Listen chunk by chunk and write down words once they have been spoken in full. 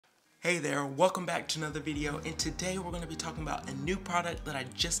Hey there, welcome back to another video, and today we're going to be talking about a new product that I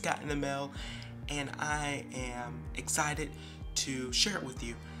just got in the mail and I am excited to share it with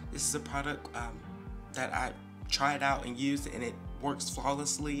you. This is a product that I tried out and used, and it works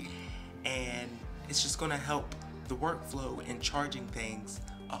flawlessly, and it's just going to help the workflow in charging things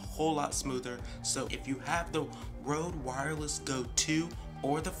a whole lot smoother. So if you have the Rode Wireless Go 2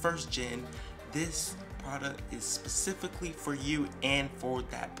 or the first gen, this product is specifically for you and for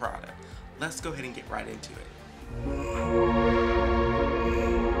that product. Let's go ahead and get right into it.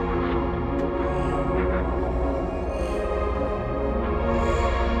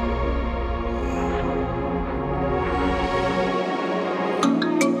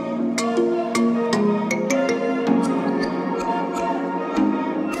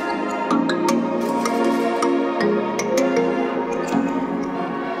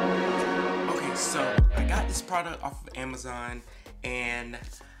 Product off of Amazon, and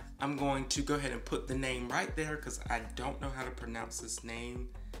I'm going to go ahead and put the name right there because I don't know how to pronounce this name.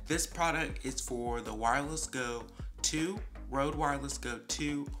 This product is for the Wireless Go 2, Rode Wireless Go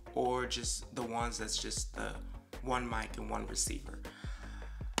 2, or just the ones that's just the one mic and one receiver.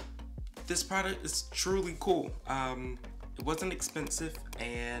 This product is truly cool. It wasn't expensive,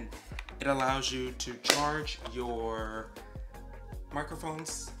 and it allows you to charge your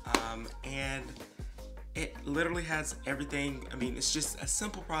microphones, and it literally has everything. I mean, it's just a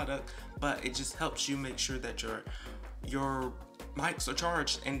simple product, but it just helps you make sure that your mics are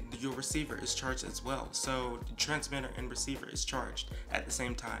charged and your receiver is charged as well. So the transmitter and receiver is charged at the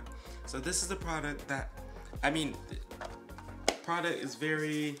same time. So this is a product that, I mean, the product is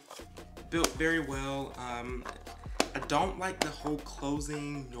built very well. I don't like the whole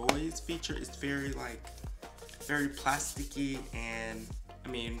closing noise feature. It's very plasticky, and I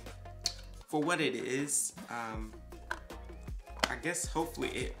mean, for what it is, I guess hopefully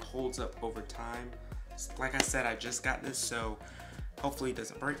it holds up over time. Like I said, I just got this, so hopefully it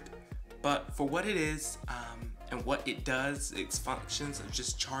doesn't break. But for what it is, and what it does, its functions of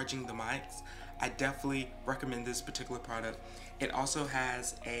just charging the mics, I definitely recommend this particular product. It also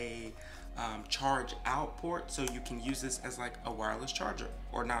has a charge out port, so you can use this as like a wireless charger,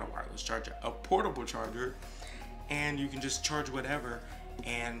 or not a wireless charger, a portable charger, and you can just charge whatever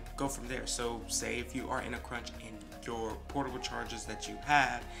and go from there. So say if you are in a crunch and your portable chargers that you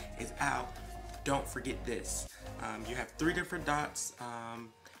have is out, don't forget this. You have 3 different dots,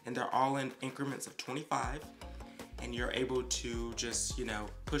 and they're all in increments of 25, and you're able to just,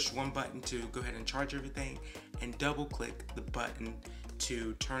 push one button to go ahead and charge everything, and double click the button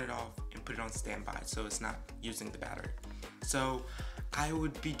to turn it off and put it on standby so it's not using the battery. So I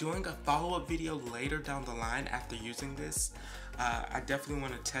would be doing a follow-up video later down the line after using this. I definitely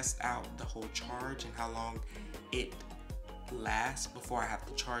want to test out the whole charge and how long it lasts before I have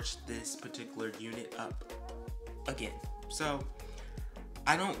to charge this particular unit up again. So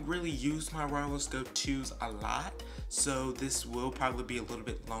I don't really use my Wireless Go 2s a lot, so this will probably be a little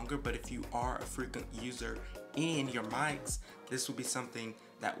bit longer, but if you are a frequent user in your mics, this will be something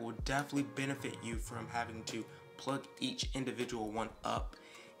that will definitely benefit you from having to plug each individual one up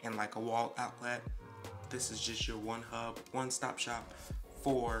in like a wall outlet. This is just your one hub, one-stop shop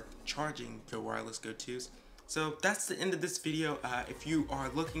for charging your Wireless Go 2s. So that's the end of this video. If you are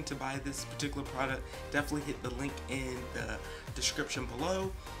looking to buy this particular product, definitely hit the link in the description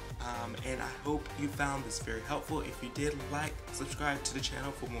below. And I hope you found this very helpful. If you did, subscribe to the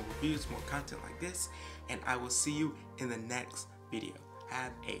channel for more reviews, more content like this, and I will see you in the next video.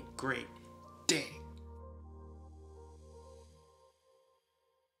 Have a great day.